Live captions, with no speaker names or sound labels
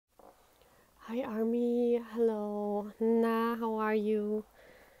Hi Army, hello. Nah, how are you?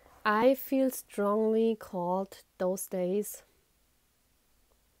 I feel strongly called those days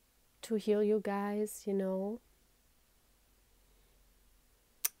to heal you guys. The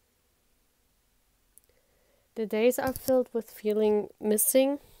days are filled with feeling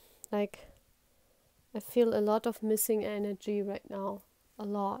missing. Like, I feel a lot of missing energy right now. A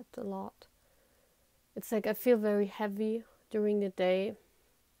lot, a lot. It's like I feel very heavy during the day.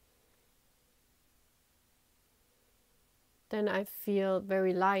 Then I feel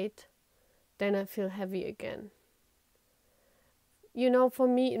very light. Then I feel heavy again. For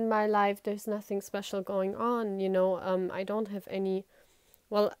me in my life, there's nothing special going on. I don't have any.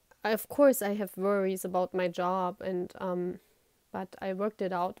 Well, of course, I have worries about my job, and but I worked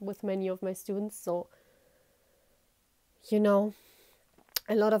it out with many of my students. So, you know,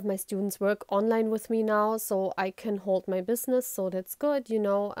 a lot of my students work online with me now, so I can hold my business. So that's good.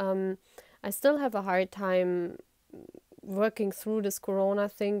 I still have a hard time working through this Corona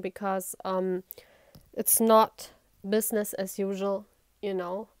thing because it's not business as usual. You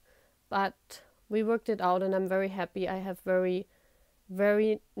know, but we worked it out, and I'm very happy. I have very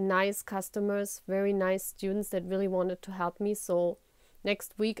nice customers, very nice students that really wanted to help me. So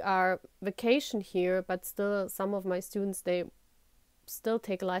next week are vacation here, but still some of my students, they still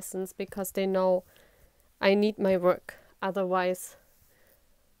take lessons because they know I need my work. Otherwise,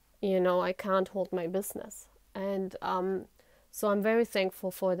 I can't hold my business. And so I'm very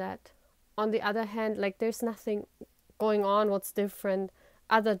thankful for that. On the other hand, like there's nothing going on what's different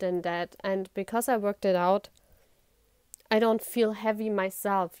other than that. And because I worked it out, I don't feel heavy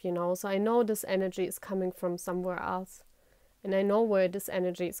myself. So I know this energy is coming from somewhere else. And I know where this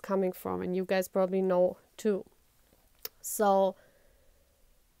energy is coming from. And you guys probably know too. So,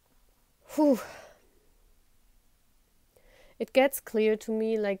 whew, it gets clear to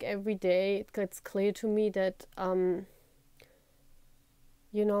me, like every day, it gets clear to me that,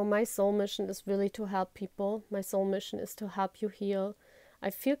 my soul mission is really to help people. My soul mission is to help you heal.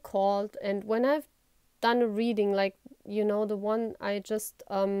 I feel called. And when I've done a reading, like, the one I just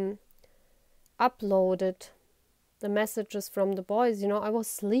uploaded, the messages from the boys, I was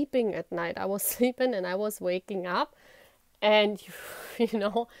sleeping at night. I was sleeping and I was waking up. And,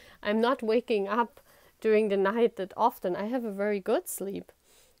 I'm not waking up during the night that often. I have a very good sleep.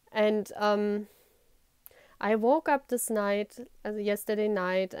 And I woke up this night, yesterday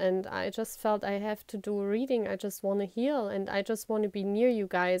night, and I just felt I have to do a reading. I just want to heal and I just want to be near you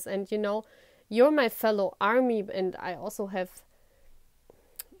guys. And, you're my fellow army, and I also have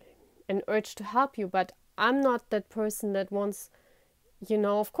an urge to help you, but I'm not that person that wants,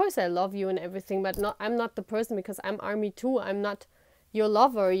 of course I love you and everything, but I'm not the person, because I'm army too. I'm not your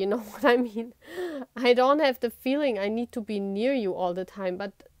lover, you know what I mean? I don't have the feeling I need to be near you all the time,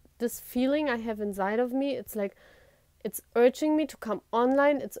 but this feeling I have inside of me, it's like, it's urging me to come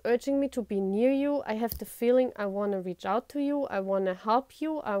online. It's urging me to be near you. I have the feeling I want to reach out to you. I want to help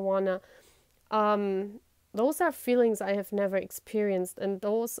you. I want to those are feelings I have never experienced, and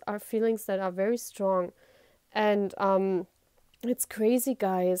those are feelings that are very strong. And it's crazy,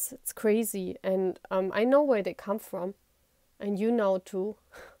 guys. It's crazy. And I know where they come from, and you know too.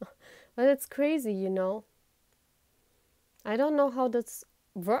 But it's crazy. I don't know how this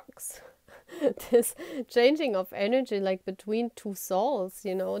works. This changing of energy, like between two souls,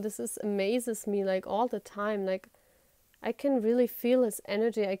 this amazes me, like all the time. Like, I can really feel his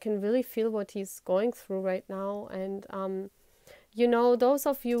energy. I can really feel what he's going through right now. And, those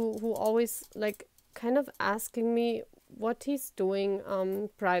of you who always like kind of asking me what he's doing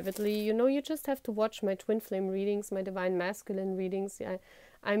privately, you just have to watch my twin flame readings, my divine masculine readings. Yeah,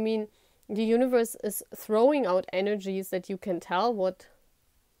 I mean, the universe is throwing out energies that you can tell what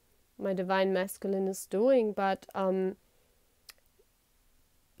my divine masculine is doing. But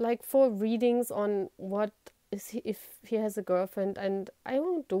like for readings on what is he, if he has a girlfriend, and I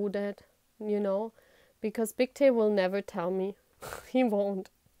won't do that, because Big Tay will never tell me. He won't,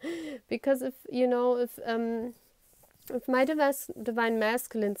 because if my divine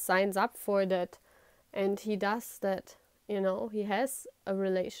masculine signs up for that, and he does that, he has a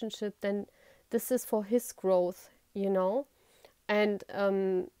relationship, then this is for his growth, and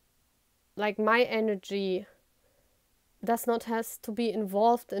like my energy does not has to be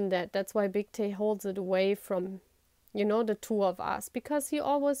involved in that. That's why Big Tay holds it away from, the two of us, because he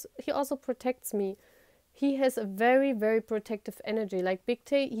also protects me. He has a very, very protective energy. Like Big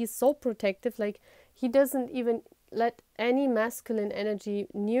Tay, he's so protective. Like, he doesn't even let any masculine energy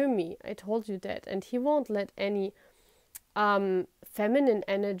near me. I told you that. And he won't let any feminine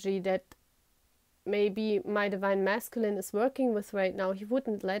energy that maybe my divine masculine is working with right now, he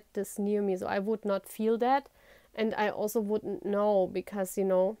wouldn't let this near me, so I would not feel that. And I also wouldn't know, because, you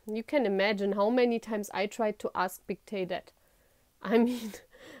know, you can imagine how many times I tried to ask Big Tay that. I mean,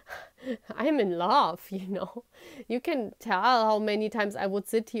 I'm in love, you know. You can tell how many times I would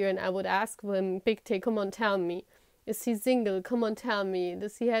sit here and I would ask him, Big Tay, come on, tell me. Is he single? Come on, tell me.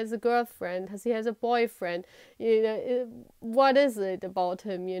 Does he has a girlfriend? Does he has a boyfriend? You know, what is it about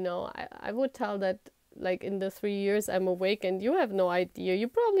him, you know? I would tell that, like, in the 3 years I'm awake, and you have no idea. You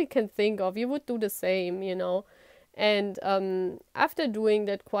probably can think of, you would do the same, you know. And after doing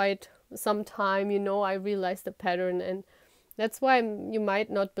that quite some time, you know, I realized the pattern, and that's why you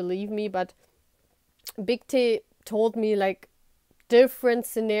might not believe me, but Big T told me like different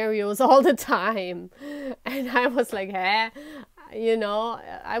scenarios all the time. And I was like, you know,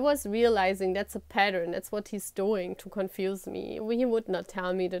 I was realizing that's a pattern. That's what he's doing to confuse me. He would not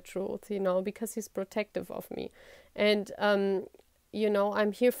tell me the truth, you know, because he's protective of me. And, you know,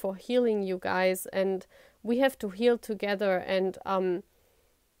 I'm here for healing you guys, and we have to heal together. And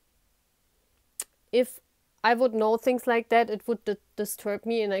if I would know things like that, it would disturb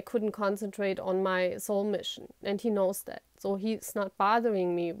me, and I couldn't concentrate on my soul mission. And he knows that. So he's not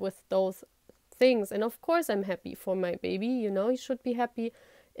bothering me with those things. And of course I'm happy for my baby, you know, he should be happy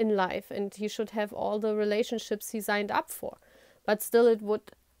in life, and he should have all the relationships he signed up for. But still it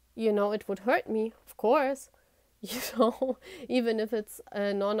would, you know, it would hurt me, of course. You know, even if it's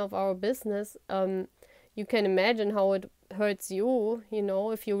none of our business, you can imagine how it hurts you, you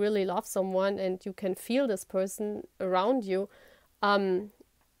know, if you really love someone and you can feel this person around you,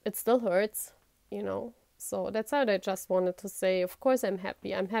 it still hurts, you know. So that's what I just wanted to say. Of course I'm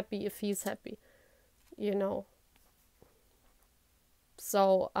happy. I'm happy if he's happy, you know.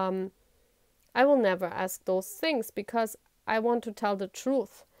 So I will never ask those things, because I want to tell the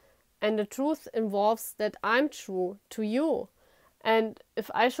truth. And the truth involves that I'm true to you. And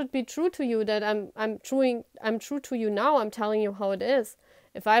if I should be true to you, that I'm true to you now, I'm telling you how it is.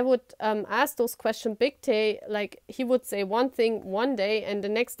 If I would ask those questions, Big Tay, like, he would say one thing one day, and the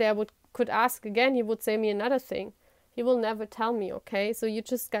next day I could ask again, he would say me another thing. He will never tell me, okay? So you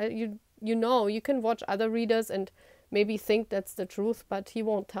just got, you know, you can watch other readers and maybe think that's the truth, but he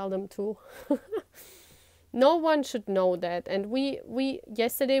won't tell them too. No one should know that. And we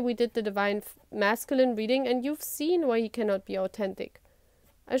yesterday we did the divine masculine reading, and you've seen why he cannot be authentic.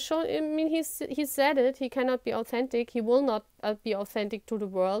 I mean, he said it. He cannot be authentic. He will not be authentic to the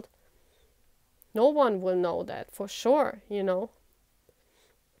world. No one will know that for sure, you know.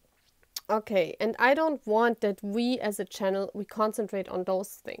 Okay, and I don't want that we as a channel, we concentrate on those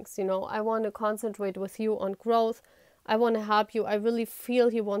things, you know. I want to concentrate with you on growth. I want to help you. I really feel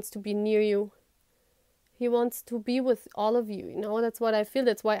he wants to be near you. He wants to be with all of you, you know. That's what I feel.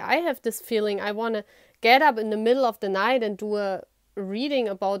 That's why I have this feeling. I want to get up in the middle of the night and do a reading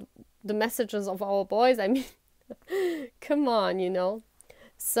about the messages of our boys. I mean, come on, you know.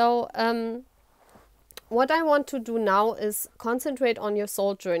 So, what I want to do now is concentrate on your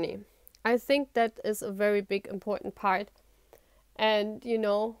soul journey. I think that is a very big, important part. And, you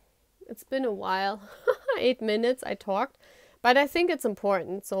know, it's been a while. 8 minutes I talked. But I think it's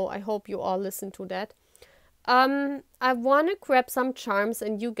important. So I hope you all listen to that. I want to grab some charms,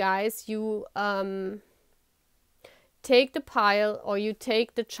 and you guys, you take the pile, or you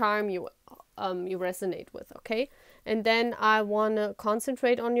take the charm you resonate with, okay? And then I want to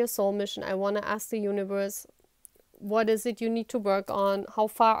concentrate on your soul mission. I want to ask the universe, what is it you need to work on? How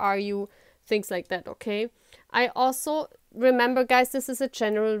far are you? Things like that, okay? I also, remember guys, this is a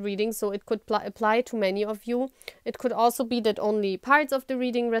general reading, so it could apply to many of you. It could also be that only parts of the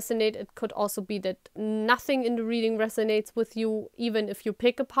reading resonate. It could also be that nothing in the reading resonates with you, even if you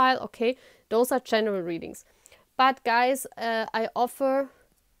pick a pile, okay? Those are general readings. But guys, I offer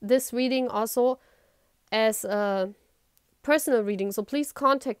this reading also as a personal reading. So please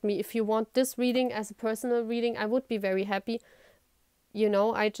contact me if you want this reading as a personal reading. I would be very happy. You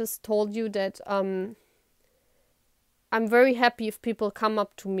know, I just told you that I'm very happy if people come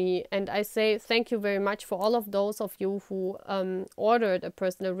up to me, and I say thank you very much for all of those of you who ordered a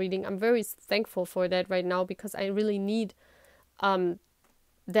personal reading. I'm very thankful for that right now, because I really need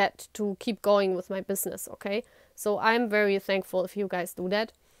that to keep going with my business, okay? So I'm very thankful if you guys do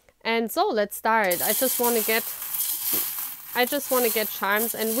that. And so let's start. I just want to get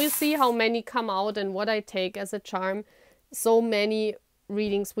charms, and we'll see how many come out and what I take as a charm. So many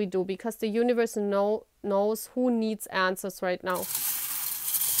readings we do, because the universe knows who needs answers right now.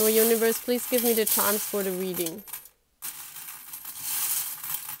 So universe, please give me the charms for the reading.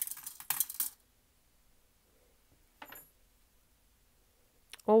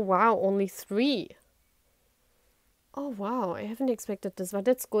 Oh wow, only 3. Oh wow, I haven't expected this, but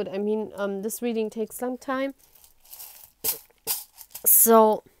that's good. I mean, this reading takes some time.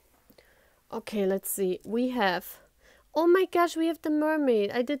 So, okay, let's see. We have, oh my gosh, we have the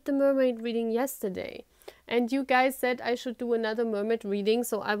mermaid. I did the mermaid reading yesterday. And you guys said I should do another mermaid reading,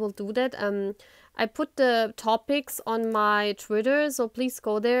 so I will do that. I put the topics on my Twitter, so please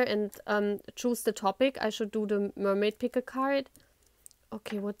go there and choose the topic. I should do the mermaid pick a card.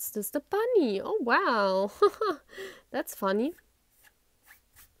 Okay, what's this? The bunny. Oh, wow. That's funny.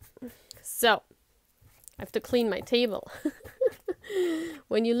 So, I have to clean my table.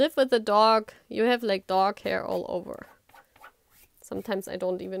 When you live with a dog, you have like dog hair all over. Sometimes I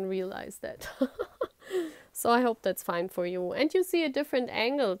don't even realize that. So I hope that's fine for you. And you see a different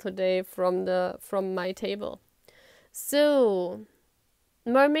angle today from my table. So,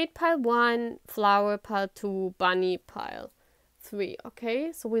 mermaid pile 1, flower pile 2, bunny pile 3.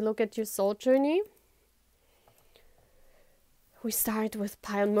 Okay, so we look at your soul journey. We start with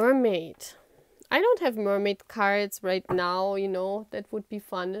pile mermaid. I don't have mermaid cards right now, you know, that would be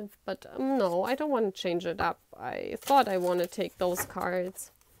fun, but no, I don't want to change it up. I thought I want to take those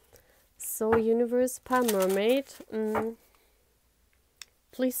cards. So, universe pile mermaid,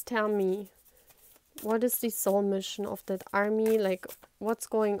 please tell me, what is the soul mission of that army? Like, what's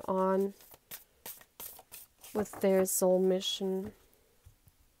going on with their soul mission?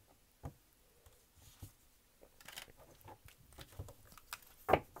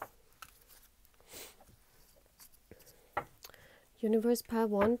 Universe pile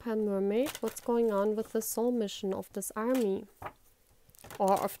 1, pile mermaid. What's going on with the soul mission of this army?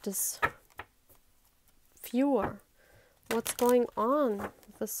 Or of this viewer? What's going on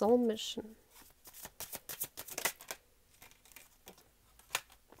with the soul mission?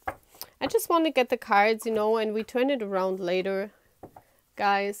 I just want to get the cards, you know, and we turn it around later,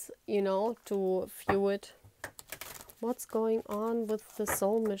 guys, you know, to view it. What's going on with the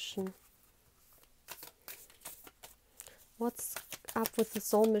soul mission? What's up with the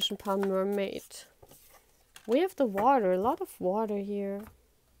soul mission pile mermaid? We have the water, a lot of water here.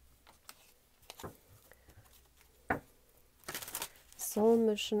 Soul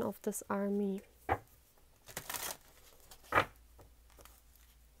mission of this army.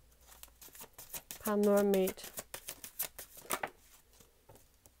 Pile mermaid.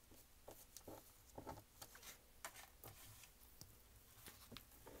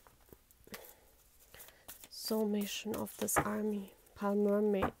 Soul mission of this army. Pile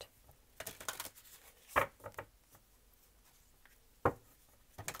mermaid.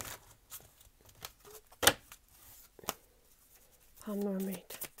 Pile mermaid.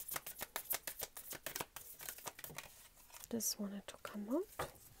 This wanted to come out.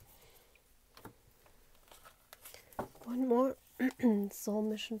 One more. Soul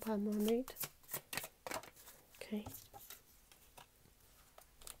mission pile mermaid. Okay.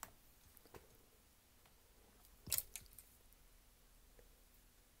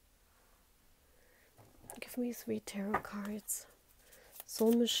 Give me 3 tarot cards.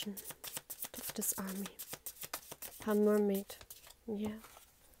 Soul mission of this army. Pile mermaid. Yeah.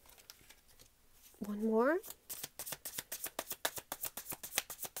 One more.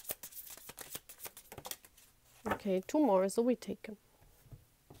 Okay, 2 more, so we take them.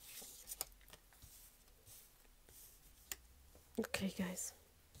 Okay, guys.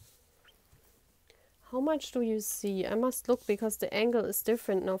 How much do you see? I must look because the angle is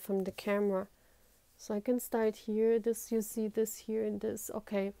different now from the camera. So I can start here, this you see, this here and this.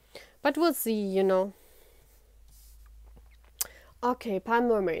 Okay, but we'll see, you know. Okay, pile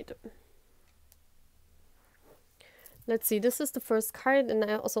mermaid. Let's see, this is the first card, and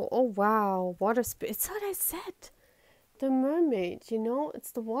I also, oh wow, water spirit. It's what I said. The mermaid, you know,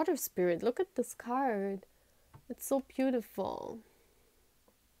 it's the water spirit. Look at this card. It's so beautiful.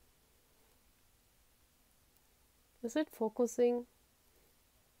 Is it focusing?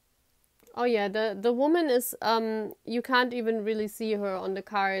 Oh yeah, the woman is, you can't even really see her on the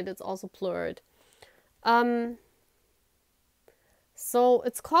card. It's also blurred. So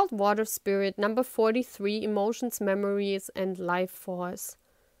it's called Water Spirit, number 43, Emotions, Memories, and Life Force.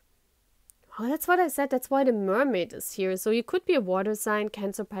 Oh, that's what I said. That's why the mermaid is here. So you could be a water sign,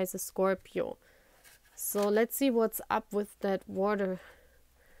 Cancer, Pisces, Scorpio. So let's see what's up with that water.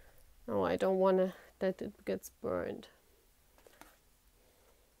 Oh, I don't want to that it gets burned.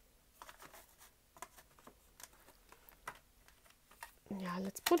 Yeah,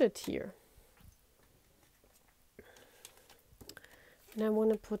 let's put it here. And I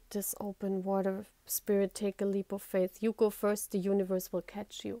want to put this open. Water spirit, take a leap of faith. You go first, the universe will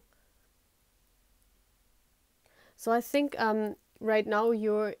catch you. So I think right now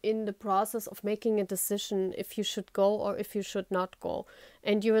you're in the process of making a decision if you should go or if you should not go.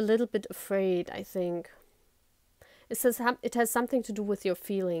 And you're a little bit afraid, I think. It has something to do with your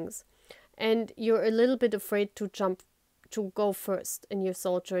feelings. And you're a little bit afraid to go first in your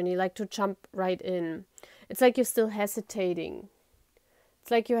soul journey, like to jump right in. It's like you're still hesitating.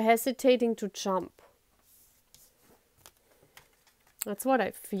 It's like you're hesitating to jump. That's what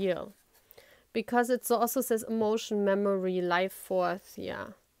I feel. Because it also says emotion, memory, life force, yeah.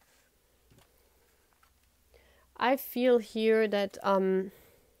 I feel here that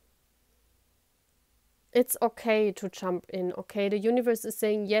it's okay to jump in, okay? The universe is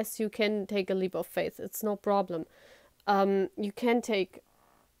saying, yes, you can take a leap of faith. It's no problem. You can take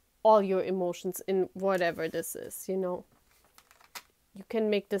all your emotions in whatever this is, you know. You can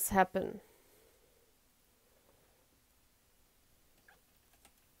make this happen.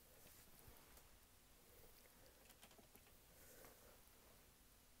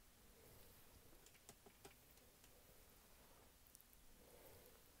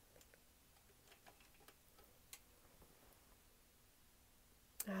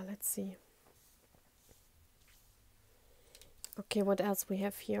 Let's see. Okay, what else we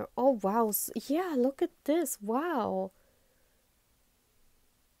have here? Oh, wow. Yeah, look at this. Wow.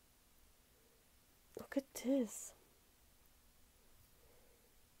 Look at this.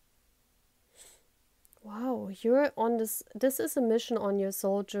 Wow, you're on this. This is a mission on your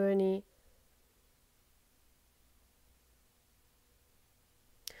soul journey.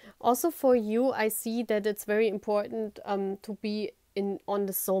 Also for you, I see that it's very important to be on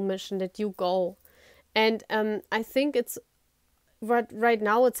the soul mission, that you go. And I think it's right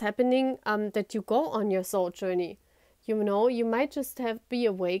now it's happening that you go on your soul journey. You know, you might just be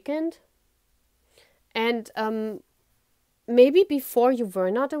awakened. And maybe before you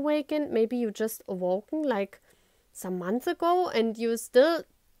were not awakened, maybe you just awoken like some months ago and you're still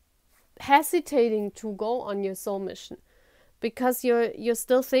hesitating to go on your soul mission. Because you're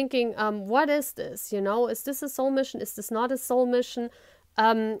still thinking, what is this? You know, is this a soul mission? Is this not a soul mission?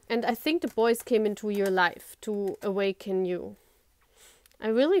 And I think the boys came into your life to awaken you. I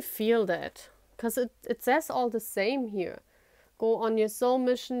really feel that. Because it says all the same here. Go on your soul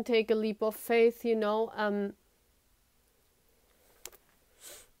mission, take a leap of faith, you know.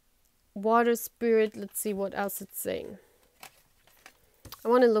 Water spirit, let's see what else it's saying. I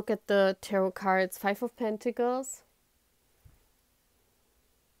want to look at the tarot cards. 5 of Pentacles.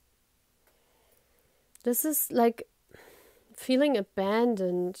 This is like feeling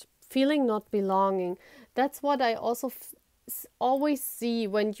abandoned, feeling not belonging. That's what I also always see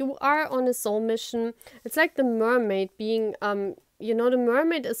when you are on a soul mission. It's like the mermaid being, you know, the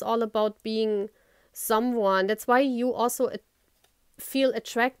mermaid is all about being someone. That's why you also feel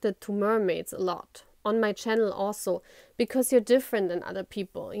attracted to mermaids a lot. On my channel also. Because you're different than other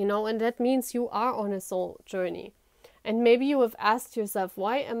people, you know. And that means you are on a soul journey. And maybe you have asked yourself,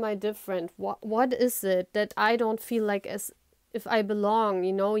 why am I different? What is it that I don't feel like as if I belong?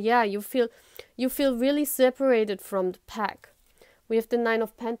 You know, yeah, you feel really separated from the pack. We have the 9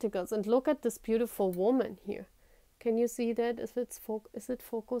 of Pentacles, and look at this beautiful woman here. Can you see that? Is it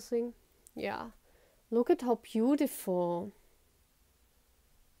focusing? Yeah. Look at how beautiful.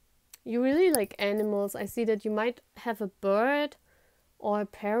 You really like animals. I see that you might have a bird or a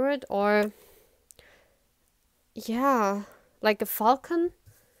parrot or... yeah, like a falcon.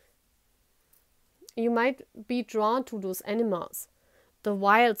 You might be drawn to those animals, the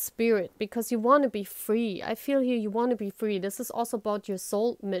wild spirit, because you want to be free. I feel here you want to be free. This is also about your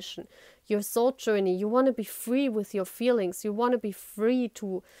soul mission, your soul journey. You want to be free with your feelings. You want to be free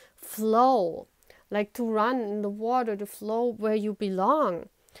to flow, like to run in the water, to flow where you belong.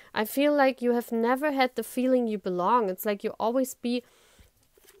 I feel like you have never had the feeling you belong. It's like you always be...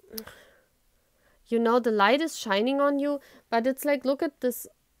 you know, the light is shining on you, but it's like, look at this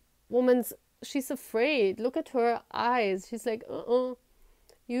woman's, she's afraid. Look at her eyes. She's like,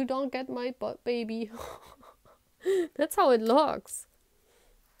 you don't get my butt, baby. That's how it looks.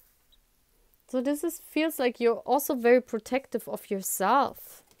 So this feels like you're also very protective of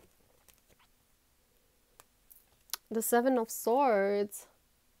yourself. The 7 of Swords.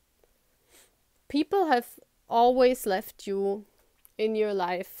 People have always left you in your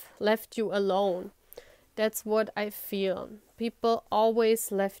life, left you alone. That's what I feel. People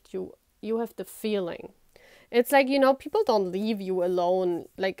always left you. You have the feeling. It's like, you know, people don't leave you alone.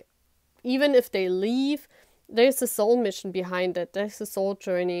 Like, even if they leave, there's a soul mission behind it. There's a soul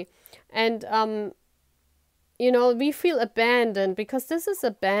journey. And, you know, we feel abandoned because this is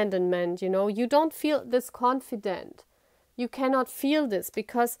abandonment, you know. You don't feel this confident. You cannot feel this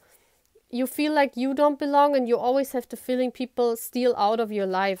because you feel like you don't belong, and you always have the feeling people steal out of your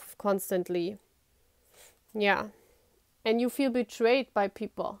life constantly. Yeah. And you feel betrayed by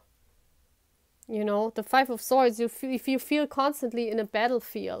people. You know, the Five of Swords, if you feel constantly in a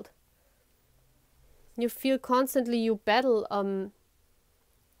battlefield, you feel constantly you battle.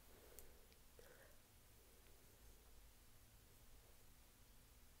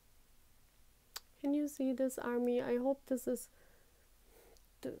 Can you see this, Army? I hope this is...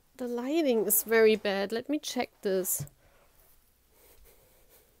 The lighting is very bad. Let me check this.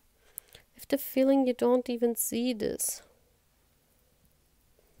 I have the feeling you don't even see this.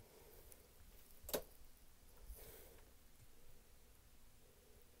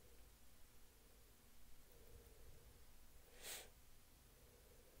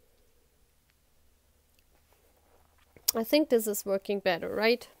 I think this is working better,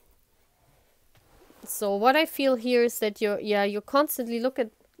 right? So what I feel here is that you constantly look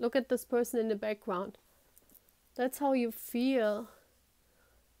at this person in the background. That's how you feel.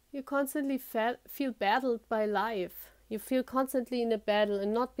 You constantly feel battled by life. You feel constantly in a battle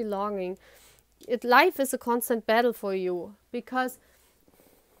and not belonging. Life is a constant battle for you, because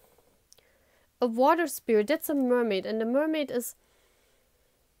a water spirit, that's a mermaid, and the mermaid is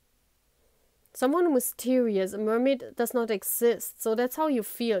someone mysterious. A mermaid does not exist. So that's how you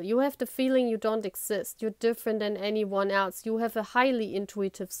feel. You have the feeling you don't exist. You're different than anyone else. You have a highly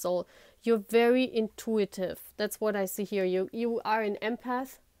intuitive soul. You're very intuitive. That's what I see here. You are an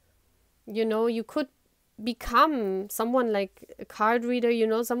empath. You know, you could become someone like a card reader, you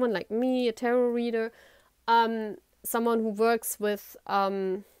know, someone like me, a tarot reader, someone who works with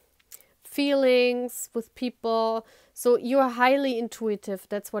feelings, with people. So you're highly intuitive.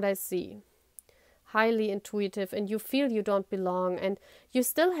 That's what I see. Highly intuitive, and you feel you don't belong, and you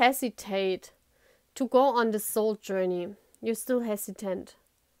still hesitate to go on the soul journey. You're still hesitant.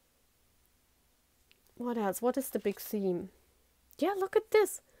 What else? What is the big theme? Yeah, look at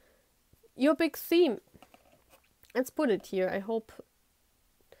this. Your big theme. Let's put it here. I hope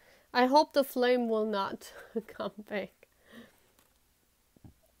the flame will not come back.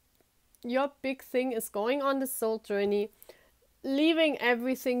 Your big thing is going on the soul journey, leaving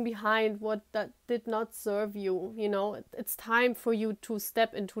everything behind that did not serve you. You know, it's time for you to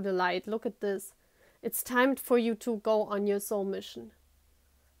step into the light. Look at this. It's time for you to go on your soul mission.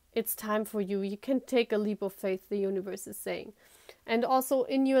 It's time for you. You can take a leap of faith, the universe is saying. And also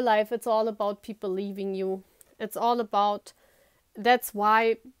in your life, it's all about people leaving you. It's all about, that's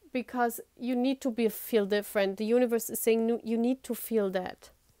why, because you need to feel different. The universe is saying you need to feel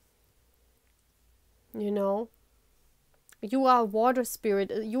that. You know? You are a water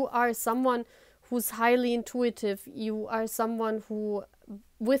spirit. You are someone who's highly intuitive. You are someone who,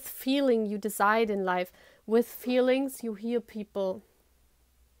 with feeling, you decide in life. With feelings, you heal people.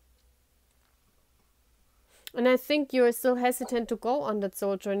 And I think you're still hesitant to go on that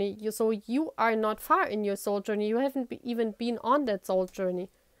soul journey. So you are not far in your soul journey. You haven't even been on that soul journey.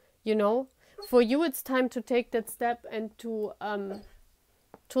 You know? For you, it's time to take that step and to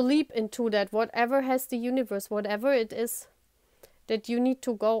leap into that. Whatever has the universe, whatever it is that you need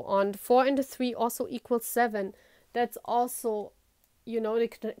to go on. 4 and the 3 also equals 7. That's also, you know, the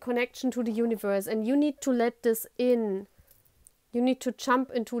connection to the universe. And you need to let this in. You need to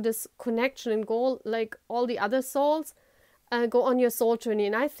jump into this connection and go like all the other souls, go on your soul journey.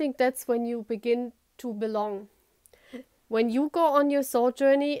 And I think that's when you begin to belong. When you go on your soul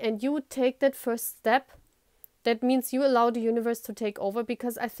journey and you take that first step, that means you allow the universe to take over,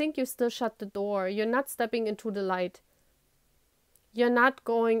 because I think you still shut the door. You're not stepping into the light. You're not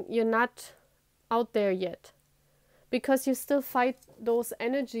out there yet. Because you still fight those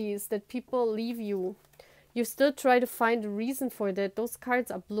energies that people leave you. You still try to find a reason for that. Those cards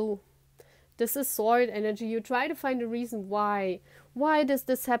are blue. This is sword energy. You try to find a reason why. Why does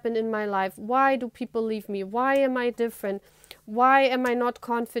this happen in my life? Why do people leave me? Why am I different? Why am I not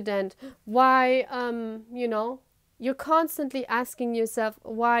confident? Why, you know, you're constantly asking yourself,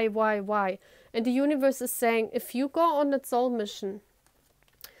 why? And the universe is saying, if you go on that soul mission,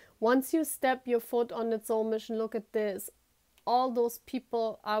 once you step your foot on that soul mission, look at this. All those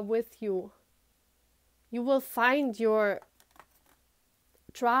people are with you. You will find your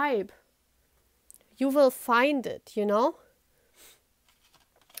tribe. You will find it, you know?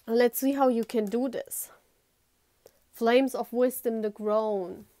 And let's see how you can do this. Flames of wisdom, the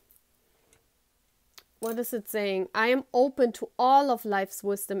grown. What is it saying? I am open to all of life's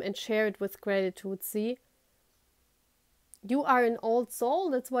wisdom and share it with gratitude. See? You are an old soul.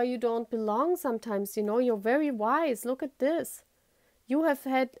 That's why you don't belong sometimes. You know, you're very wise. Look at this. You have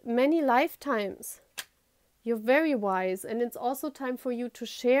had many lifetimes. You're very wise. And it's also time for you to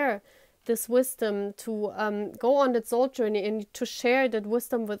share this wisdom, to go on that soul journey and to share that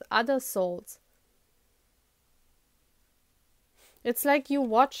wisdom with other souls. It's like you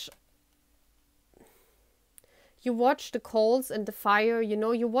watch the coals and the fire, you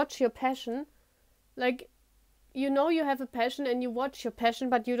know, you watch your passion. Like, you know you have a passion and you watch your passion,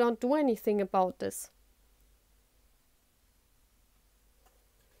 but you don't do anything about this.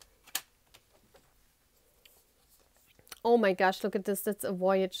 Oh my gosh, look at this. That's a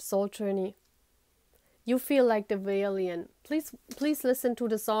voyage, soul journey. You feel like the Whalian. Please listen to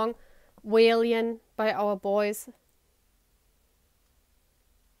the song Whalian by our boys.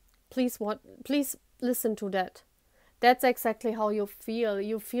 Please listen to that. That's exactly how you feel.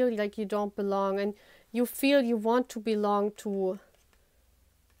 You feel like you don't belong, and you feel you want to belong to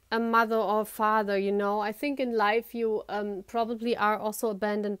a mother or father, you know. I think in life you probably are also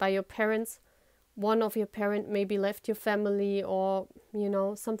abandoned by your parents. One of your parents maybe left your family, or, you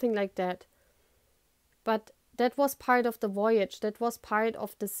know, something like that. But that was part of the voyage. That was part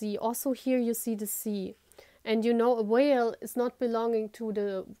of the sea. Also here you see the sea. And you know, a whale is not belonging to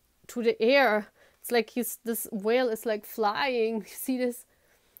the air. It's like this whale is like flying. You see this?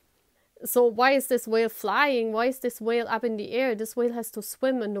 So why is this whale flying? Why is this whale up in the air? This whale has to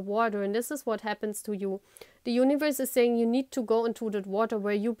swim in the water, and this is what happens to you. The universe is saying you need to go into the water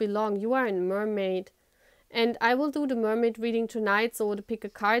where you belong. You are a mermaid. And I will do the mermaid reading tonight, so to pick a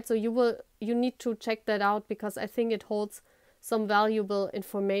card. So you need to check that out, because I think it holds some valuable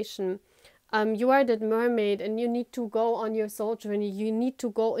information. You are that mermaid, and you need to go on your soul journey. You need to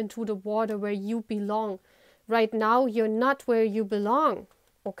go into the water where you belong. Right now, you're not where you belong,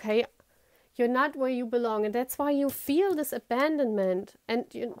 okay? You're not where you belong, and that's why you feel this abandonment and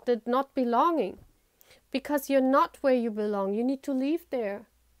that not belonging. Because you're not where you belong. You need to leave there.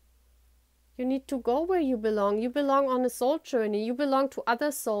 You need to go where you belong. You belong on a soul journey. You belong to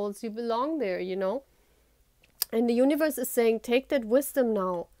other souls. You belong there, you know? And the universe is saying, take that wisdom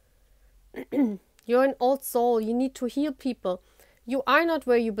now. You're an old soul. You need to heal people. You are not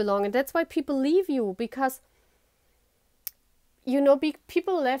where you belong. And that's why people leave you, because, you know,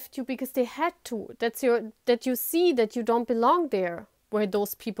 people left you because they had to. That you see that you don't belong there where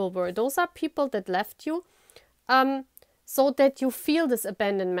those people were. Those are people that left you, so that you feel this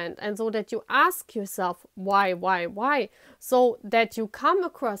abandonment, and so that you ask yourself, why? So that you come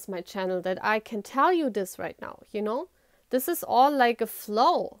across my channel, that I can tell you this right now, you know? This is all like a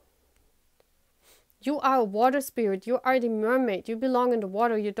flow. You are a water spirit. You are the mermaid. You belong in the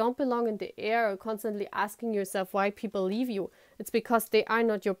water. You don't belong in the air, constantly asking yourself why people leave you. It's because they are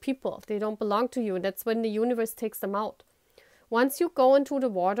not your people. They don't belong to you. That's when the universe takes them out. Once you go into the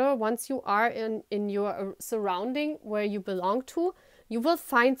water, once you are in your surrounding where you belong to, you will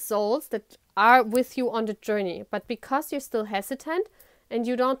find souls that are with you on the journey. But because you're still hesitant and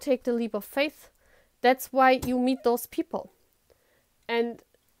you don't take the leap of faith, that's why you meet those people. And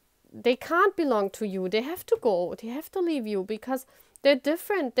they can't belong to you. They have to go. They have to leave you because they're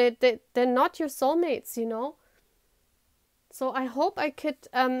different. They're not your soulmates, you know. So I hope I could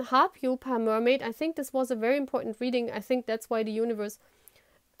help you, Pa Mermaid. I think this was a very important reading. I think that's why the universe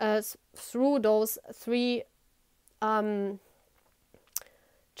threw those 3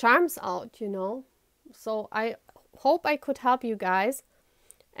 charms out, you know. So I hope I could help you guys.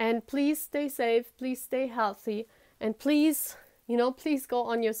 And please stay safe. Please stay healthy. And please, you know, please go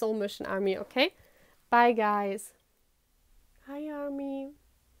on your soul mission, Army, okay? Bye, guys. Hi, Army.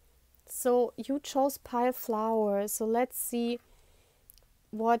 So you chose Pile Flower. So let's see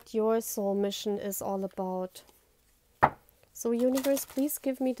what your soul mission is all about. So universe, please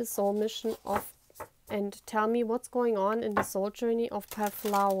give me the soul mission of, and tell me what's going on in the soul journey of Pile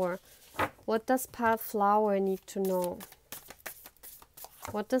Flower. What does Pile Flower need to know?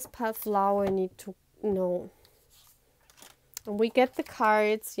 What does Pile Flower need to know? And we get the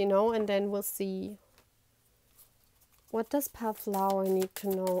cards, you know, and then we'll see. What does Pile Flower need to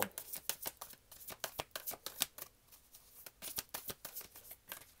know?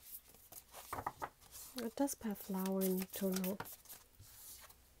 What does Pale Flower need to know?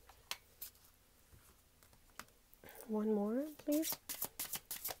 One more, please.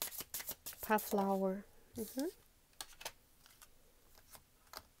 Pale Flower.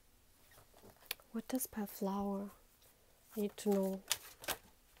 What does Pale Flower need to know?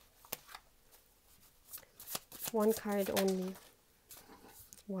 One card only.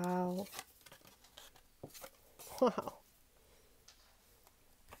 Wow. Wow.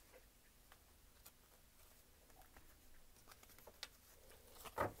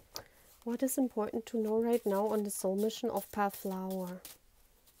 What is important to know right now on the soul mission of Pale Flower?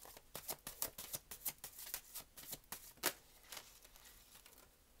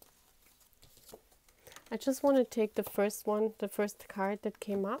 I just want to take the first one, the first card that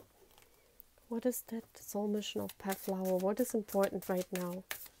came up. What is that? Soul mission of Pie Flower. What is important right now?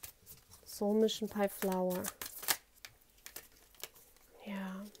 Soul mission Pie Flower.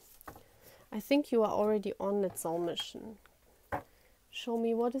 Yeah. I think you are already on that soul mission. Show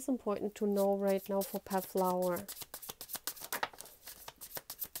me what is important to know right now for Pie Flower.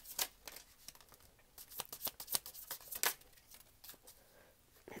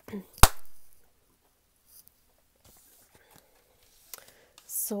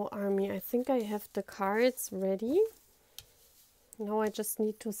 So, Army, I think I have the cards ready. Now I just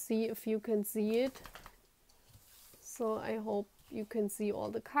need to see if you can see it. So I hope you can see all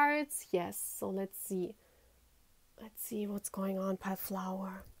the cards. Yes, so let's see. Let's see what's going on, Pie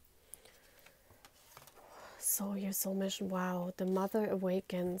Flower. So your soul mission, wow. The Mother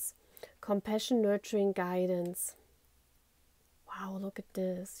awakens. Compassion, nurturing, guidance. Wow, look at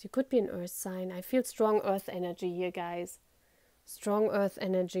this. You could be an earth sign. I feel strong earth energy here, guys. Strong earth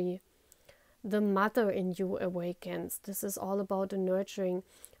energy. The mother in you awakens. This is all about the nurturing.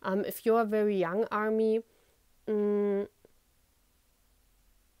 If you are very young, Army, this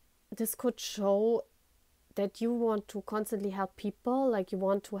could show that you want to constantly help people, like you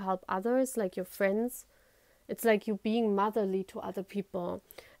want to help others, like your friends. It's like you being motherly to other people.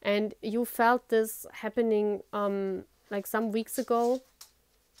 And you felt this happening like some weeks ago.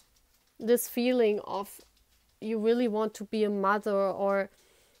 This feeling of you really want to be a mother, or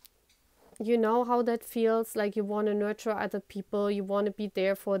you know how that feels, like you want to nurture other people, you want to be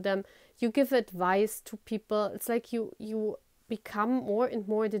there for them, you give advice to people. It's like you become more and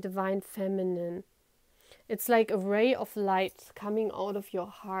more the divine feminine. It's like a ray of light coming out of your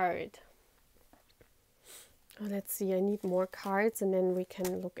heart. Oh, let's see, I need more cards and then we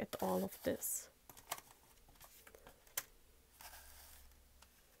can look at all of this.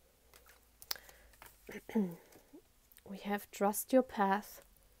 We have trust your path.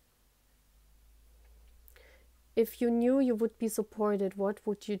 If you knew you would be supported, what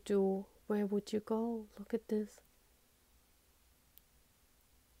would you do? Where would you go? Look at this.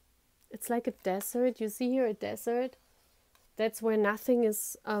 It's like a desert. You see here a desert? That's where nothing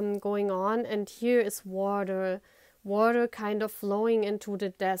is going on. And here is water. Water kind of flowing into the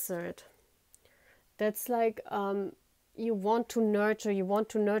desert. That's like you want to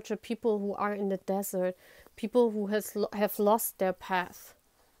nurture people who are in the desert. People who have lost their path.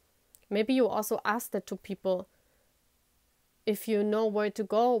 Maybe you also ask that to people. If you know where to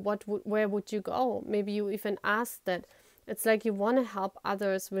go, where would you go? Maybe you even ask that. It's like you want to help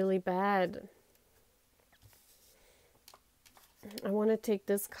others really bad. I want to take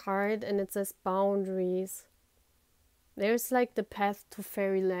this card and it says boundaries. There's like the path to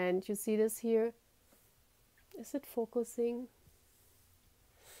fairyland. You see this here? Is it focusing?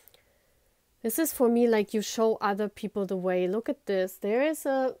 This is for me like you show other people the way. Look at this. There is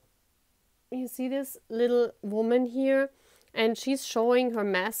you see this little woman here? And she's showing her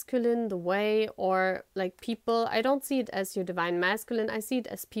masculine the way, or like people. I don't see it as your divine masculine. I see it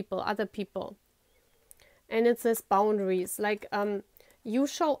as people, other people. And it says boundaries. Like you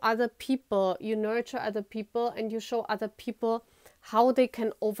show other people, you nurture other people, and you show other people how they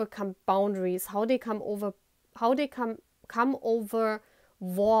can overcome boundaries, how they come over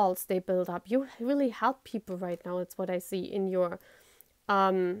walls they build up. You really help people right now. It's what I see in your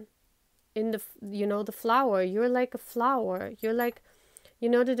in the, you know, the flower. You're like a flower. You're like, you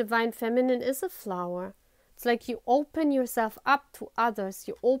know, the divine feminine is a flower. It's like you open yourself up to others.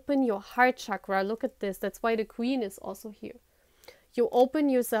 You open your heart chakra. Look at this. That's why the queen is also here. You open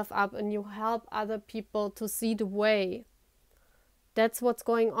yourself up and you help other people to see the way. That's what's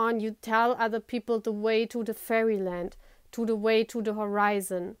going on. You tell other people the way to the fairyland, to the way to the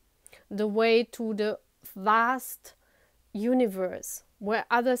horizon, the way to the vast universe where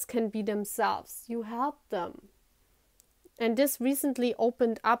others can be themselves. You help them. And this recently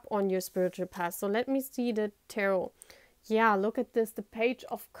opened up on your spiritual path. So let me see the tarot. Yeah, look at this. The Page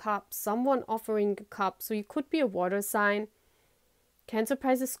of Cups. Someone offering a cup. So you could be a water sign. Cancer,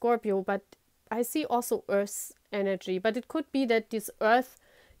 Pisces, Scorpio. But I see also Earth energy. But it could be that this Earth,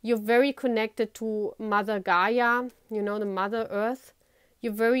 you're very connected to Mother Gaia. You know, the Mother Earth.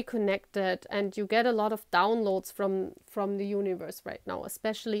 You're very connected. And you get a lot of downloads from the universe right now.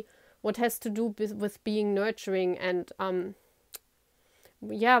 Especially what has to do with being nurturing. And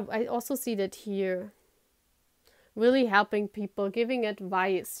yeah, I also see that here. Really helping people, giving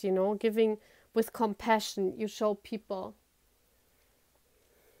advice, you know, giving with compassion. You show people.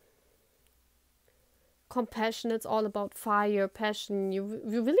 Compassion, it's all about fire, passion. You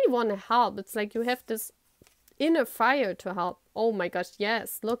really want to help. It's like you have this inner fire to help. Oh my gosh,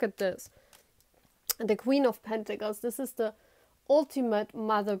 yes, look at this. The Queen of Pentacles, this is the ultimate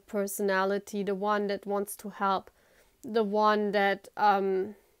mother personality, the one that wants to help, the one that,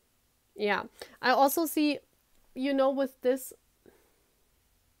 yeah. I also see, you know, with this,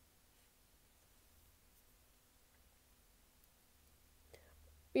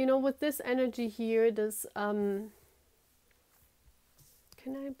 you know, with this energy here, this, can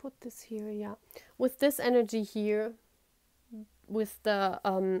I put this here? Yeah. With this energy here, with the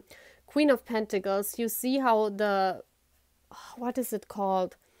Queen of Pentacles, you see how the, what is it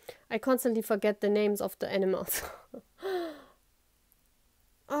called? I constantly forget the names of the animals.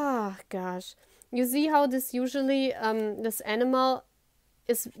 Ah, gosh. You see how this usually, this animal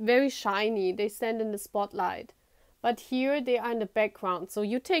is very shiny. They stand in the spotlight. But here they are in the background. So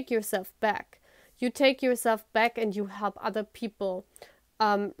you take yourself back. You take yourself back and you help other people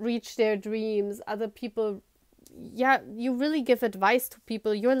reach their dreams. Other people, yeah, you really give advice to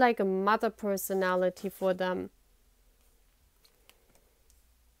people. You're like a mother personality for them.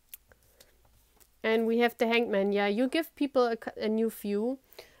 And we have the Hangman. Yeah, you give people a new view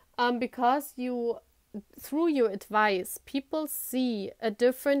because you, through your advice, people see a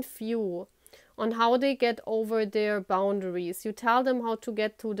different view on how they get over their boundaries. You tell them how to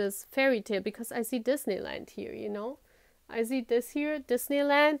get to this fairy tale, because I see Disneyland here, you know. I see this here,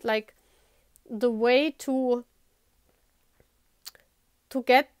 Disneyland, like the way to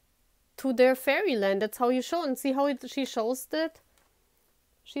get to their fairyland. That's how you show. And see how she shows it?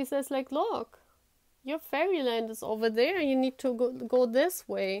 She says like, look, your fairyland is over there. You need to go this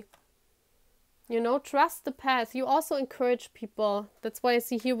way. You know, trust the path. You also encourage people. That's why I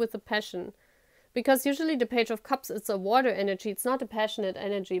see here with the passion. Because usually the Page of Cups, it's a water energy. It's not a passionate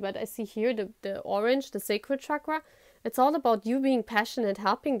energy. But I see here the orange, the sacred chakra. It's all about you being passionate,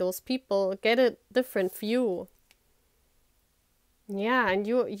 helping those people get a different view. Yeah, and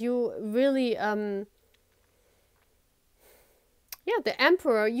you really, yeah, the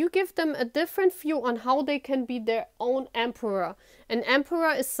Emperor, you give them a different view on how they can be their own emperor. An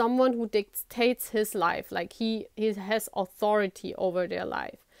emperor is someone who dictates his life, like he has authority over their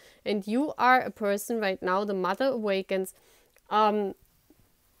life. And you are a person right now, the Mother Awakens.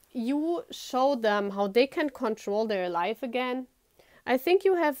 You show them how they can control their life again. I think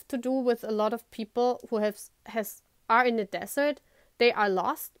you have to do with a lot of people who are in the desert. They are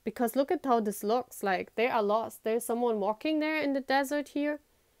lost, because look at how this looks like. They are lost. There's someone walking there in the desert here.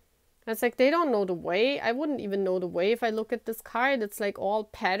 It's like they don't know the way. I wouldn't even know the way if I look at this card. It's like all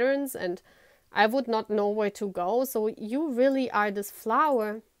patterns and I would not know where to go. So you really are this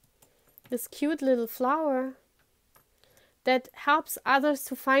flower, this cute little flower that helps others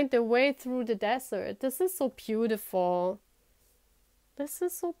to find their way through the desert. This is so beautiful. This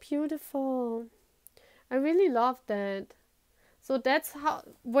is so beautiful. I really love that. So that's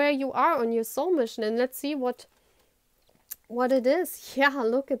where you are on your soul mission. And let's see what it is. Yeah,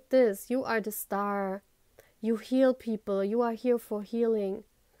 look at this. You are the star. You heal people. You are here for healing.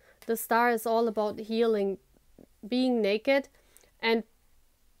 The star is all about healing, being naked, and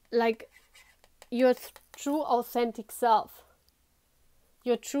like your true authentic self.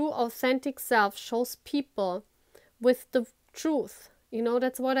 Your true authentic self shows people with the truth. You know,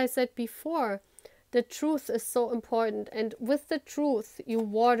 that's what I said before. The truth is so important, and with the truth, you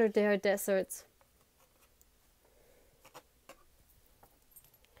water their deserts.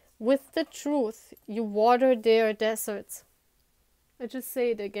 With the truth, you water their deserts. I just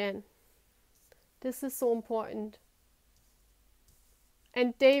say it again. This is so important.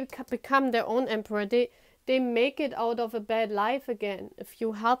 And they become their own emperor. They make it out of a bad life again. If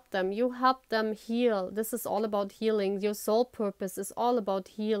you help them heal. This is all about healing. Your soul purpose is all about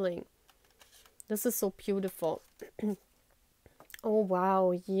healing. This is so beautiful. Oh,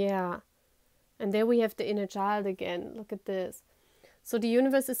 wow. Yeah. And there we have the inner child again. Look at this. So the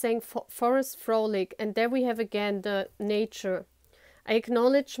universe is saying forest frolic. And there we have again the nature. I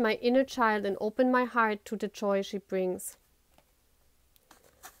acknowledge my inner child and open my heart to the joy she brings.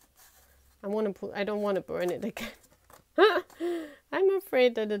 I don't want to burn it again. I'm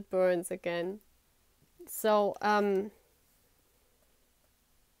afraid that it burns again. So,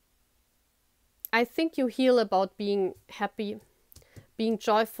 I think you heal about being happy, being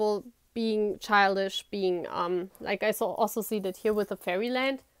joyful, being childish, being, like I also see that here with the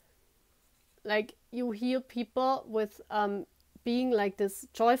fairyland. Like, you heal people with, being like this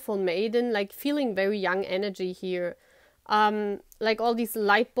joyful maiden, like feeling very young energy here. Like all these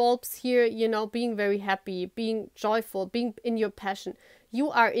light bulbs here, you know, being very happy, being joyful, being in your passion. You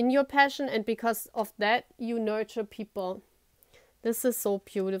are in your passion, and because of that, you nurture people. This is so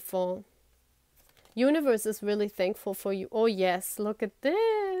beautiful. Universe is really thankful for you. Oh yes, look at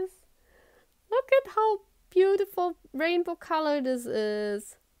this. Look at beautiful rainbow color this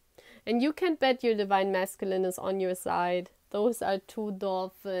is. And you can bet your divine masculine is on your side. Those are 2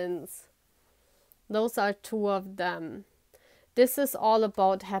 dolphins. Those are 2 of them. This is all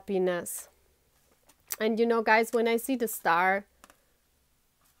about happiness. And you know, guys, when I see the star,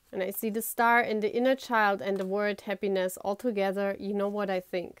 and I see the star and the inner child and the word happiness all together, you know what I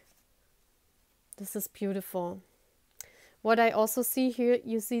think? This is beautiful. What I also see here,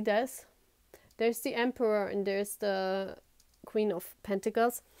 you see this? There's the Emperor and there's the Queen of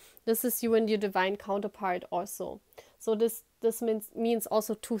Pentacles. This is you and your divine counterpart also. So this means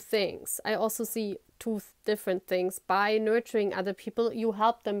also 2 things. I also see 2 different things. By nurturing other people, you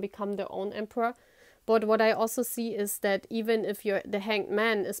help them become their own emperor. But what I also see is that even if the Hanged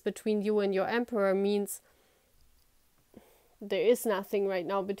Man is between you and your emperor, means there is nothing right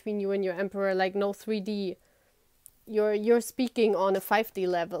now between you and your emperor, like no 3D. You're speaking on a 5D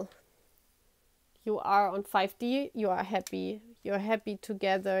level. You are on 5D, you are happy. You're happy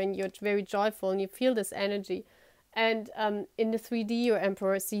together and you're very joyful and you feel this energy. And in the 3D, your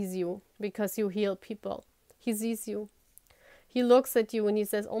emperor sees you because you heal people. He sees you. He looks at you and he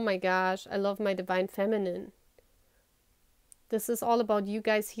says, oh my gosh, I love my divine feminine. This is all about you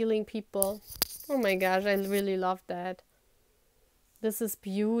guys healing people. Oh my gosh, I really love that. This is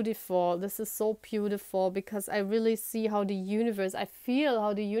beautiful. This is so beautiful because I really see how the universe, I feel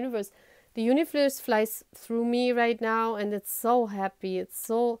how the universe flies through me right now, and it's so happy. It's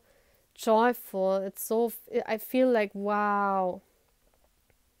so joyful. It's so, I feel like, wow.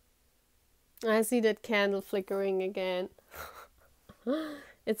 I see that candle flickering again.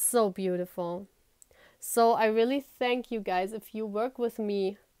 It's so beautiful. So I really thank you guys if you work with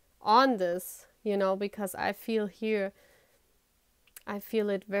me on this, you know, because I feel here, I feel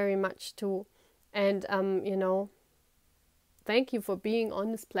it very much too. And, you know, thank you for being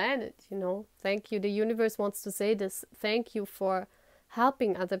on this planet, you know. Thank you. The universe wants to say this. Thank you for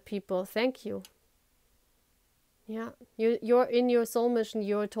helping other people. Thank you. Yeah, you're in your soul mission.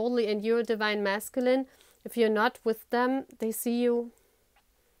 You're totally in your divine masculine. If you're not with them, they see you.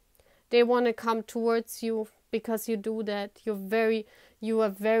 They want to come towards you because you do that. You are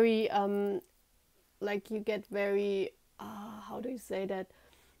very, like you get very, how do you say that?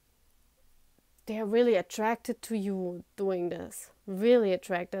 They are really attracted to you doing this. Really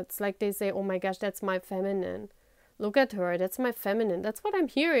attracted. It's like they say, oh my gosh, that's my feminine. Look at her, that's my feminine. That's what I'm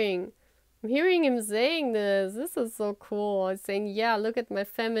hearing. I'm hearing him saying this. This is so cool. He's saying, yeah, look at my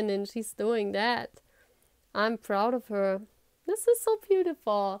feminine. She's doing that. I'm proud of her. This is so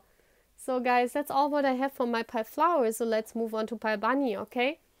beautiful. So guys, that's all what I have for my pile flowers. So let's move on to pile bunny,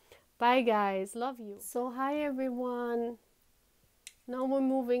 okay? Bye guys. Love you. So hi everyone. Now we're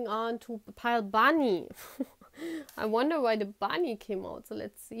moving on to pile bunny. I wonder why the bunny came out. So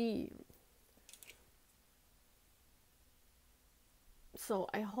let's see. So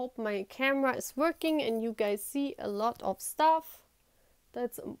I hope my camera is working and you guys see a lot of stuff.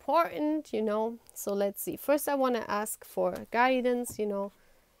 That's important, you know. So let's see. First I want to ask for guidance, you know,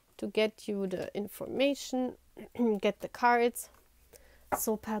 to get you the information, get the cards.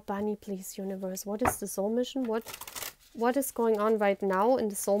 So pile bunny, please, universe. What is the soul mission? What is going on right now in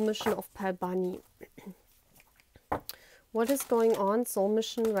the soul mission of pile bunny? What is going on soul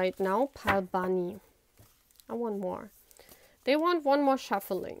mission right now, pile bunny? I want more. They want one more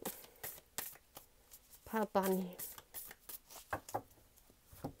shuffling. Pile bunny.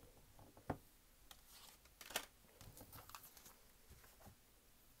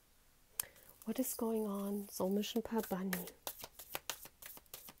 What is going on? Soul mission pile bunny.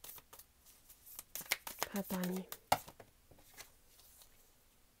 Pile bunny.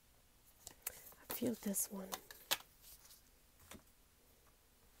 I feel this one.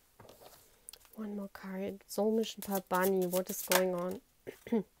 One more card. Soul mission pile bunny. What is going on?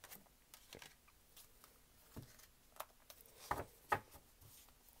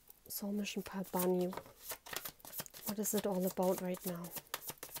 Soul mission pile bunny. What is it all about right now?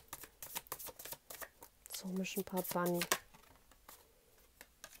 Soul mission pile bunny.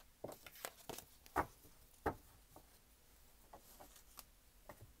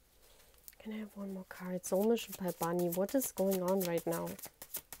 Can I have one more card? Soul mission pile bunny. What is going on right now?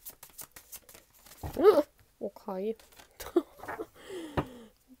 Okay.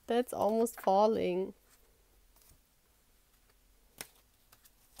 That's almost falling.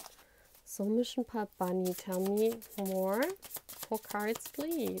 Soul mission pile bunny. Tell me more. 4 cards,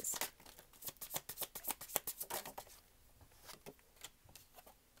 please.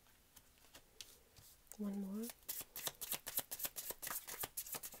 One more.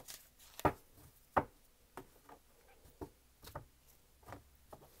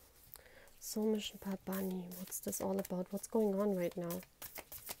 Soul mission by Bunny. What's this all about? What's going on right now?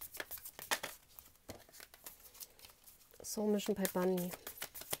 Soul mission by Bunny.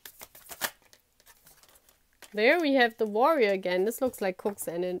 There we have the warrior again. This looks like Cooks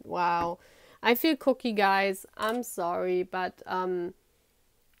and it. Wow. I feel cookie, guys. I'm sorry, but I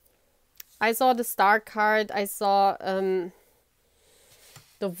saw the star card. I saw the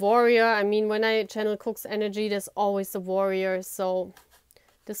warrior. I mean, when I channel Cook's energy, there's always the warrior. So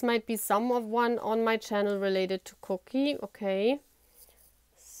this might be some of one on my channel related to Cookie. Okay.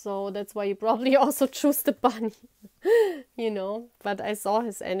 So that's why you probably also choose the bunny, you know. But I saw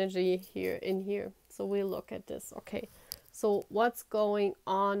his energy here in here. So we'll look at this. Okay. So what's going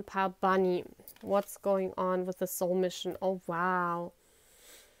on, Pa Bunny? What's going on with the soul mission? Oh, wow.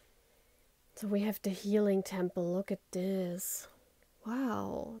 So we have the healing temple. Look at this.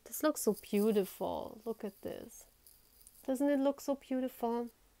 Wow. This looks so beautiful. Look at this. Doesn't it look so beautiful?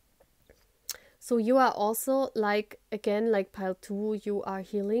 So you are also like, again, like pile 2, you are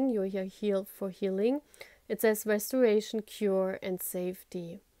healing. You're here for healing. It says restoration, cure, and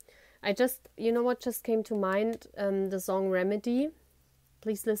safety. I just, you know what just came to mind? The song Remedy.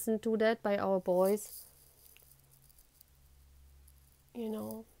 Please listen to that by our boys. You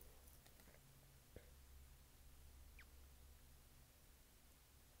know.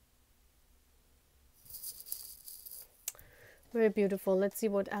 Very beautiful. Let's see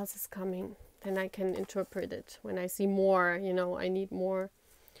what else is coming. Then I can interpret it. When I see more, you know, I need more.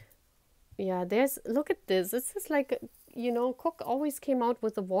 Yeah, there's, look at this. This is like, you know, Cook always came out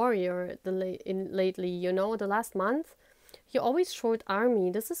with a warrior lately, you know, the last month. He always showed army.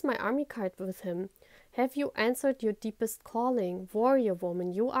 This is my army card with him. Have you answered your deepest calling? Warrior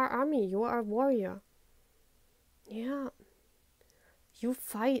woman, you are army, you are warrior. Yeah. You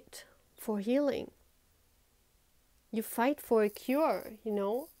fight for healing. You fight for a cure, you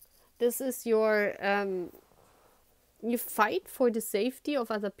know. This is your, you fight for the safety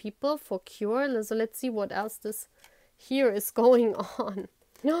of other people, for cure. So let's see what else this here is going on.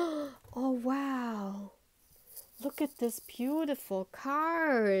 Oh, wow. Look at this beautiful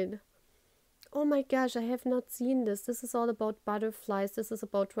card. Oh my gosh, I have not seen this. This is all about butterflies. This is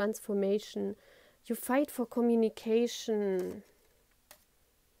about transformation. You fight for communication.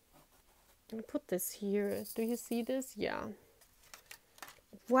 I'll put this here. Do you see this? Yeah.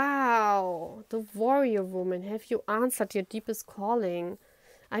 Wow. The warrior woman. Have you answered your deepest calling?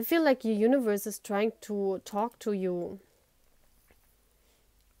 I feel like your universe is trying to talk to you.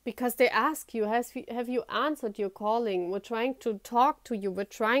 Because they ask you, have you answered your calling? We're trying to talk to you. We're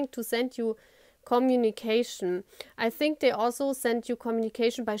trying to send you communication. I think they also send you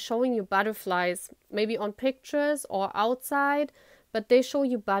communication by showing you butterflies. Maybe on pictures or outside. But they show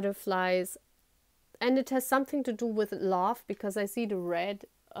you butterflies. And it has something to do with love. Because I see the red,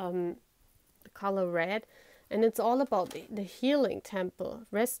 the color red. And it's all about the healing temple.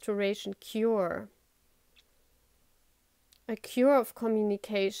 Restoration, cure. A cure of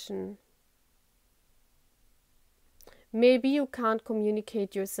communication. Maybe you can't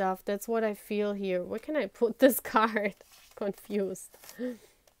communicate yourself. That's what I feel here. Where can I put this card? Confused.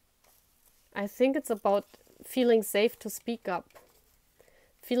 I think it's about feeling safe to speak up.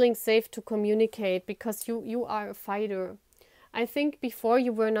 Feeling safe to communicate because you are a fighter. I think before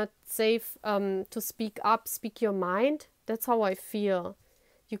you were not safe to speak up, speak your mind. That's how I feel.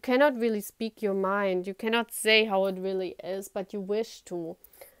 You cannot really speak your mind. You cannot say how it really is, but you wish to.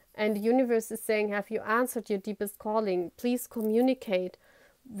 And the universe is saying, have you answered your deepest calling? Please communicate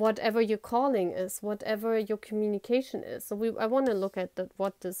whatever your calling is, whatever your communication is. So I want to look at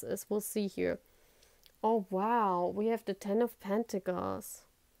what this is. We'll see here. Oh, wow. We have the 10 of Pentacles.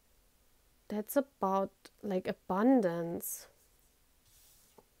 That's about like abundance.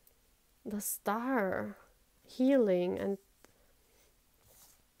 The star. Healing and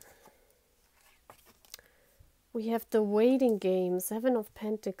we have the waiting game, 7 of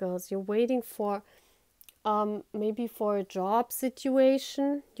Pentacles. You're waiting for, maybe for a job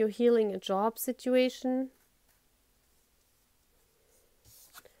situation. You're healing a job situation.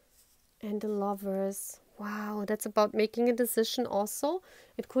 And the Lovers. Wow, that's about making a decision also.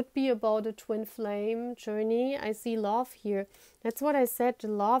 It could be about a twin flame journey. I see love here. That's what I said, the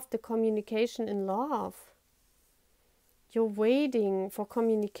love, the communication in love. You're waiting for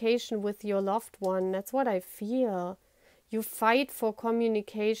communication with your loved one. That's what I feel. You fight for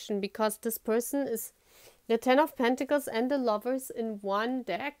communication because this person is the 10 of Pentacles and the Lovers in one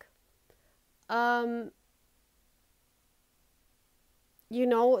deck. You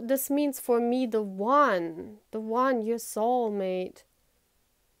know, this means for me the one, your soulmate.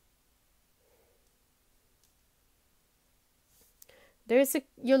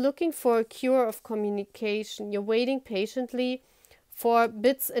 You're looking for a cure of communication. You're waiting patiently for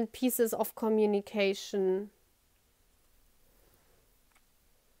bits and pieces of communication.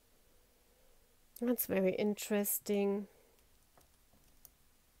 That's very interesting.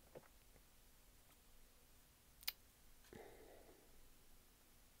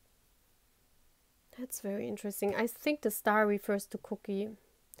 That's very interesting. I think the star refers to Cookie.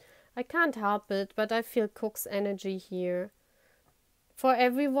 I can't help it, but I feel Cook's energy here. For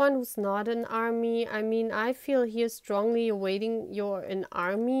everyone who's not an army, I mean, I feel here strongly you're an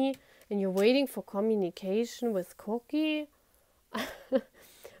army and you're waiting for communication with Cookie.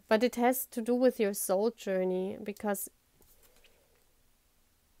 But it has to do with your soul journey, because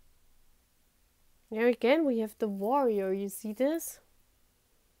here again we have the warrior. You see this?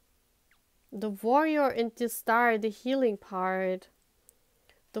 The warrior and the star, the healing part.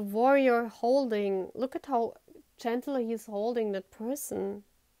 The warrior holding, look at how gentle he's holding that person.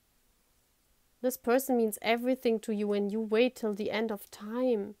 This person means everything to you, and you wait till the end of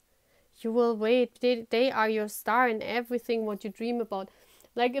time. You will wait. They are your star and everything what you dream about.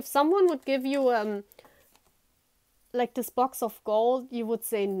 Like if someone would give you like this box of gold, you would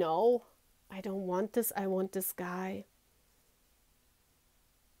say, no, I don't want this, I want this guy.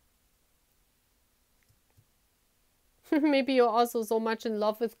 Maybe you're also so much in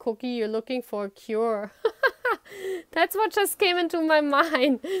love with Cookie, you're looking for a cure. That's what just came into my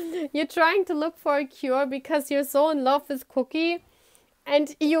mind. You're trying to look for a cure because you're so in love with Cookie,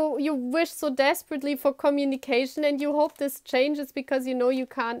 and you wish so desperately for communication, and you hope this changes because you know you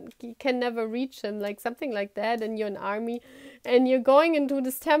can never reach him, like something like that, and you're an army and you're going into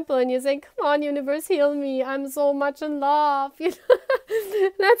this temple and you're saying, come on, universe, heal me, I'm so much in love. You know?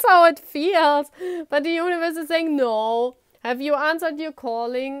 That's how it feels. But the universe is saying, no, have you answered your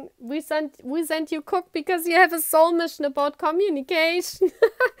calling? We sent you Cook because you have a soul mission about communication.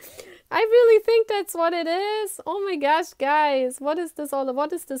 I really think that's what it is. Oh my gosh, guys, what is this all about?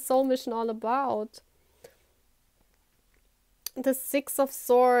 What is this soul mission all about? The Six of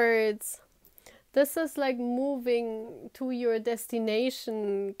Swords. This is like moving to your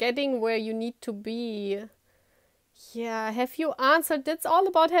destination, getting where you need to be. Yeah, have you answered? That's all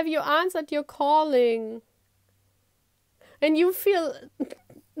about, have you answered your calling? And you feel,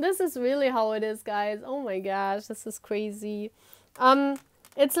 this is really how it is, guys. Oh my gosh, this is crazy.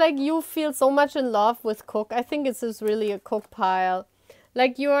 It's like you feel so much in love with Cook. I think this is really a Cook pile.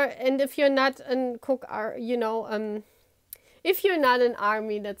 Like and if you're not in Cook, you know, if you're not an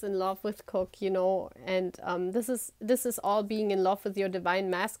army that's in love with Cook, you know, and this is all being in love with your divine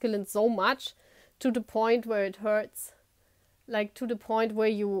masculine so much to the point where it hurts. Like to the point where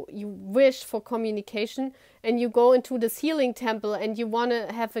you wish for communication, and you go into this healing temple and you want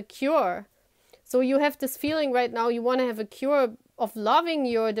to have a cure. So you have this feeling right now, you want to have a cure of loving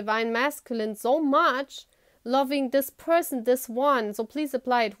your divine masculine so much, loving this person, this one. So please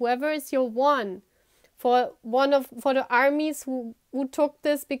apply it. Whoever is your one. For the armies who took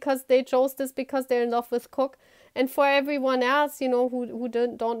this because they chose this because they're in love with Cook, and for everyone else, you know, who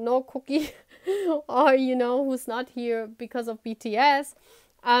don't know Cookie, or you know, who's not here because of BTS,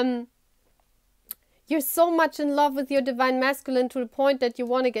 you're so much in love with your divine masculine to the point that you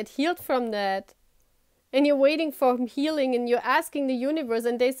want to get healed from that, and you're waiting for healing, and you're asking the universe,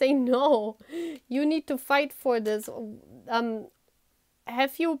 and they say no, you need to fight for this.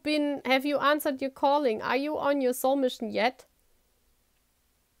 Have you answered your calling? Are you on your soul mission yet?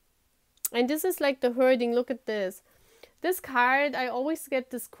 And this is like the herding. Look at this. This card, I always get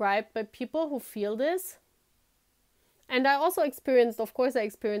described by people who feel this. And I also experienced, of course,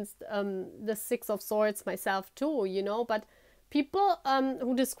 the Six of Swords myself too, you know. But people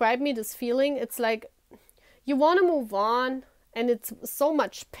who describe me this feeling, it's like you want to move on, and it's so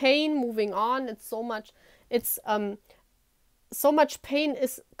much pain moving on. It's so much pain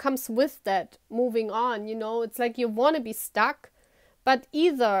comes with that moving on, you know. It's like you want to be stuck, but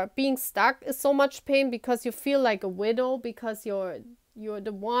either being stuck is so much pain because you feel like a widow because you're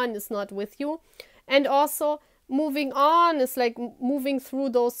the one is not with you, and also moving on is like moving through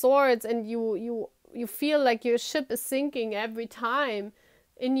those swords, and you feel like your ship is sinking every time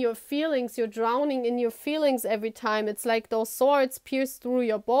in your feelings. You're drowning in your feelings every time. It's like those swords pierce through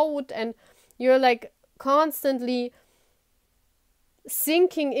your boat, and you're like constantly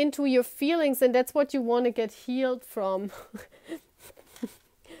sinking into your feelings, and that's what you want to get healed from.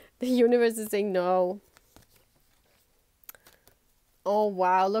 The universe is saying no. Oh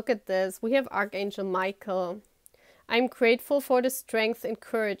wow, look at this. We have Archangel Michael. I'm grateful for the strength and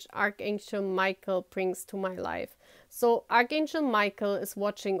courage Archangel Michael brings to my life. So Archangel Michael is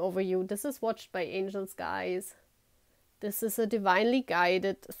watching over you. This is watched by angels, guys. This is a divinely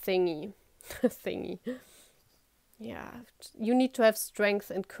guided thingy. Thingy. Yeah, you need to have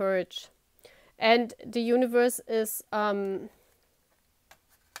strength and courage. And the universe is, the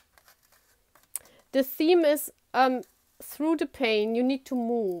theme is, through the pain, you need to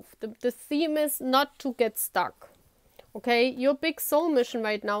move. The theme is not to get stuck. Okay, your big soul mission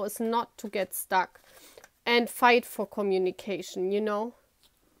right now is not to get stuck and fight for communication, you know.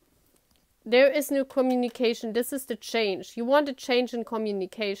 There is no communication. This is the change. You want a change in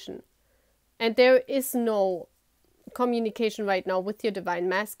communication. And there is no communication right now with your divine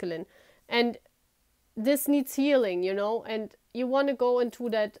masculine. And this needs healing, you know. And you want to go into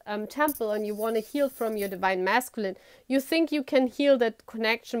that temple and you want to heal from your divine masculine. You think you can heal that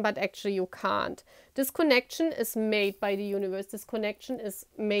connection, but actually you can't. This connection is made by the universe. This connection is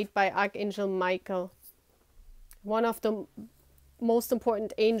made by Archangel Michael. One of the most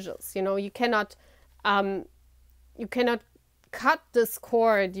important angels. You know, you cannot cut this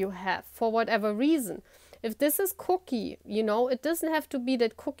cord you have for whatever reason. If this is Cookie, you know, it doesn't have to be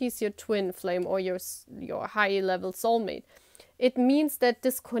that Cookie's your twin flame or your high level soulmate. It means that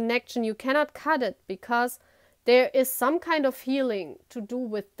this connection, you cannot cut it, because there is some kind of healing to do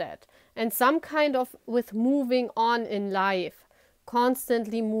with that, and some kind of with moving on in life,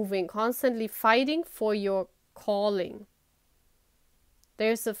 constantly moving, constantly fighting for your calling.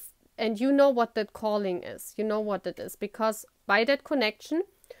 There's and you know what that calling is. You know what it is, because by that connection,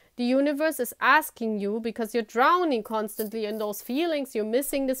 the universe is asking you, because you're drowning constantly in those feelings, you're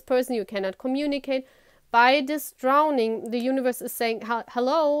missing this person, you cannot communicate. By this drowning, the universe is saying,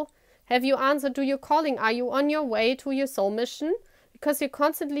 hello, have you answered to your calling? Are you on your way to your soul mission? Because you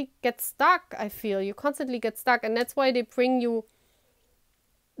constantly get stuck, I feel. You constantly get stuck, and that's why they bring you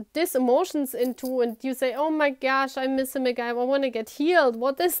these emotions into, and you say, oh my gosh, I miss him again, I want to get healed.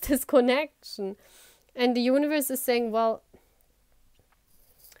 What is this connection? And the universe is saying, well,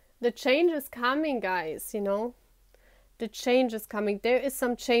 the change is coming, guys, you know. The change is coming. There is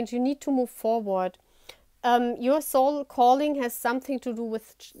some change. You need to move forward. Your soul calling has something to do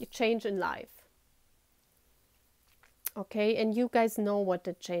with change in life. Okay, and you guys know what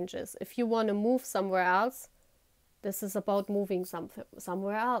the change is. If you want to move somewhere else, this is about moving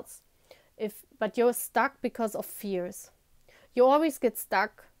somewhere else. But you're stuck because of fears. You always get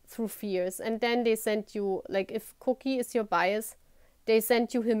stuck through fears. And then they send you, like if Cookie is your bias, they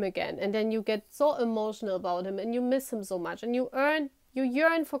send you him again. And then you get so emotional about him and you miss him so much. And you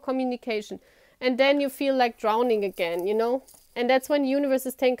yearn for communication. And then you feel like drowning again, you know. And that's when the universe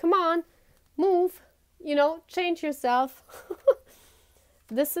is saying, come on, move, you know, change yourself.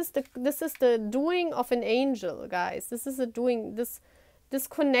 This is the doing of an angel, guys. This is the doing. This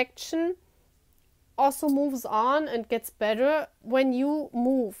connection also moves on and gets better when you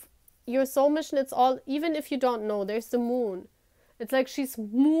move. Your soul mission, it's all, even if you don't know, there's the moon. It's like she's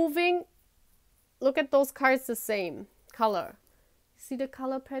moving. Look at those cards, the same color. See the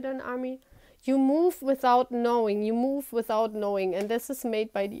color pattern, Army? You move without knowing. You move without knowing. And this is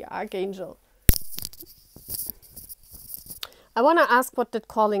made by the Archangel. I want to ask what that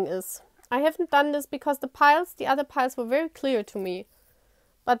calling is. I haven't done this because the other piles were very clear to me.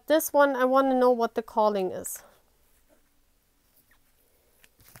 But this one, I want to know what the calling is.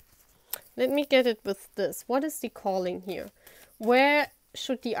 Let me get it with this. What is the calling here? Where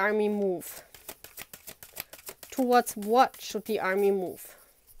should the army move? Towards what should the army move?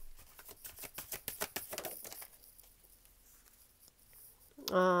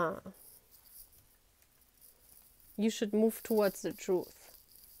 You should move towards the truth.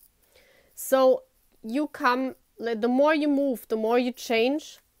 So you come, the more you move, the more you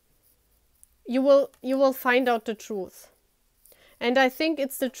change, you will find out the truth. And I think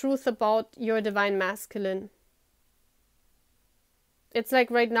it's the truth about your divine masculine. It's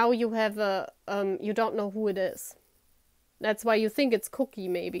like right now you have you don't know who it is. That's why you think it's Cookie,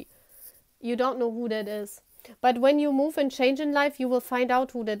 maybe. You don't know who that is. But when you move and change in life, you will find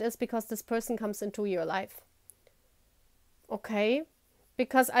out who that is, because this person comes into your life. Okay?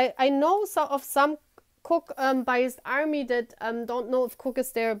 Because I know of some Cook biased army that don't know if Cook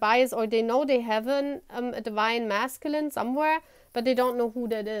is their bias, or they know they have a divine masculine somewhere, but they don't know who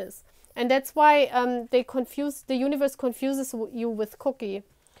that is. And that's why the universe confuses you with Cookie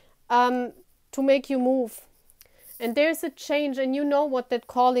to make you move. And there's a change, and you know what that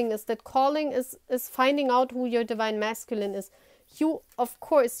calling is. That calling is finding out who your divine masculine is. You, of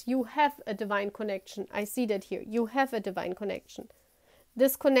course, you have a divine connection. I see that here. You have a divine connection.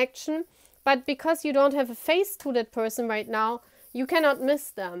 This connection, but because you don't have a face to that person right now, you cannot miss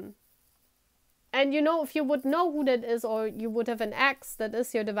them. And you know, if you would know who that is, or you would have an ex that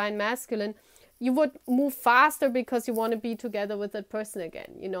is your divine masculine, you would move faster because you want to be together with that person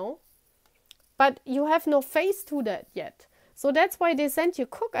again, you know. But you have no face to that yet. So that's why they sent you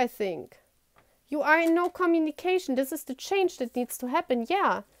Cook, I think. You are in no communication. This is the change that needs to happen.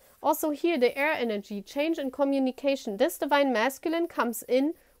 Yeah. Also here, the air energy, change in communication. This divine masculine comes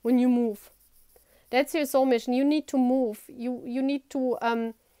in when you move. That's your soul mission. You need to move. You need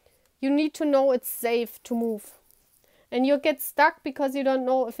to know it's safe to move. And you get stuck because you don't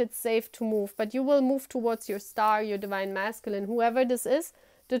know if it's safe to move. But you will move towards your star, your divine masculine. Whoever this is,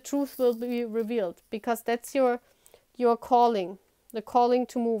 the truth will be revealed. Because that's your calling. The calling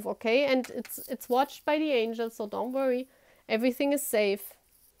to move, okay? And it's watched by the angels, so don't worry. Everything is safe.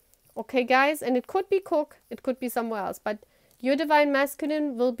 Okay, guys? And it could be Cook. It could be somewhere else. But your divine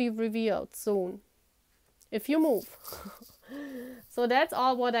masculine will be revealed soon. If you move. So that's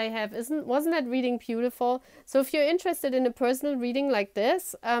all what I have. Wasn't that reading beautiful? So if you're interested in a personal reading like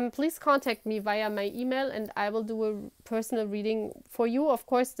this, please contact me via my email and I will do a personal reading for you. Of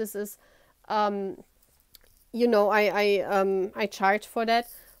course, this is, you know, I charge for that,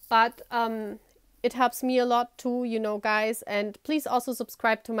 but it helps me a lot too, you know, guys. And please also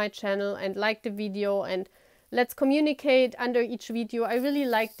subscribe to my channel and like the video, and let's communicate under each video. I really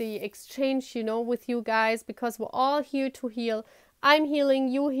like the exchange, you know, with you guys, because we're all here to heal. I'm healing,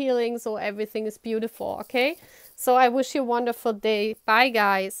 you healing, so everything is beautiful, okay? So I wish you a wonderful day. Bye,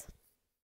 guys.